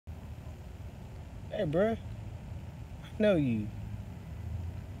Hey, bruh. I know you.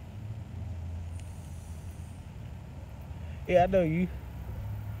 Yeah, I know you.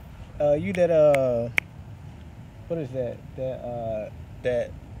 You that what is that?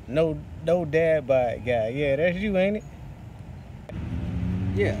 That no dad bod guy. Yeah, that's you, ain't it?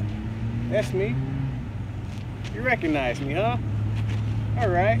 Yeah, that's me. You recognize me, huh? All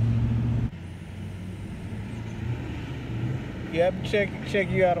right. Yeah, I be check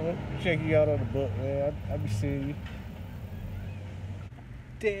you out on the book, man. I be seeing you.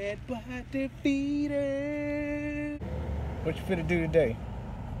 Dad bod defeated. What you finna do today?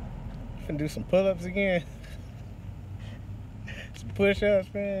 You finna do some pull-ups again? Some push-ups,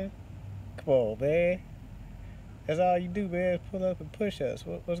 man. Come on, man. That's all you do, man. Pull up and push-ups.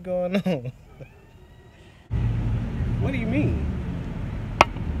 What's going on? What do you mean?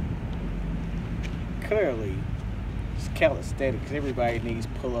 Clearly, it's calisthenics. Everybody needs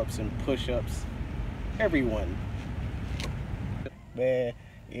pull-ups and push-ups. Everyone. Man,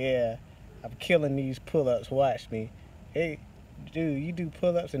 yeah. I'm killing these pull-ups. Watch me. Hey, dude, you do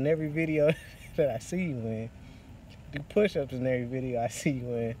pull-ups in every video that I see you in. Do push-ups in every video I see you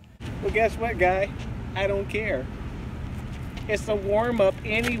in. Well, guess what, guy? I don't care. It's a warm-up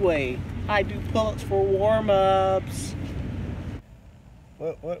anyway. I do pull-ups for warm-ups.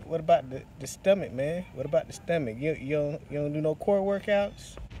 What about the stomach, man? What about the stomach? You don't do no core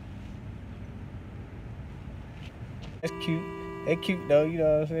workouts? That's cute. They cute though, you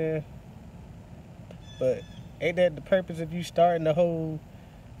know what I'm saying? But ain't that the purpose of you starting the whole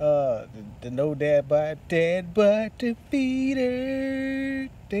the no dad bod defeater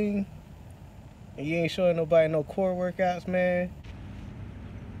thing? And you ain't showing nobody no core workouts, man.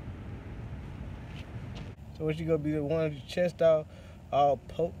 So what, you gonna be the one with your chest all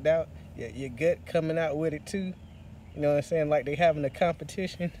poked out, your gut coming out with it too? You know what I'm saying? Like they having a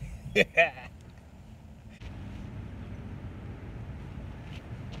competition.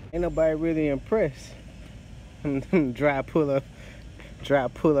 Ain't nobody really impressed. Dry pull up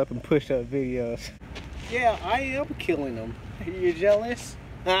and push up videos. Yeah, I am killing them. You jealous?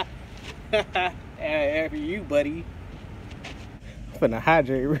 After you, buddy. I'm finna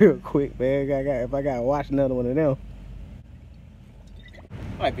hydrate real quick, man. If I gotta watch another one of them.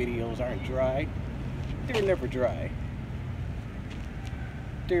 My videos aren't dry. They're never dry.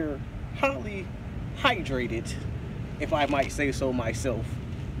 They're highly hydrated, if I might say so myself.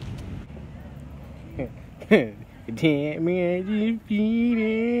 Damn, man, you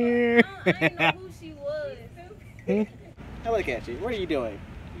feed I didn't know who she was. Now look at you. What are you doing?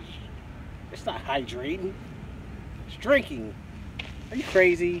 It's not hydrating. It's drinking. Are you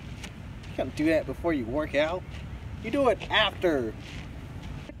crazy? You can't do that before you work out. You do it after.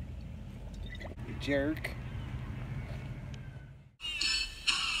 You jerk.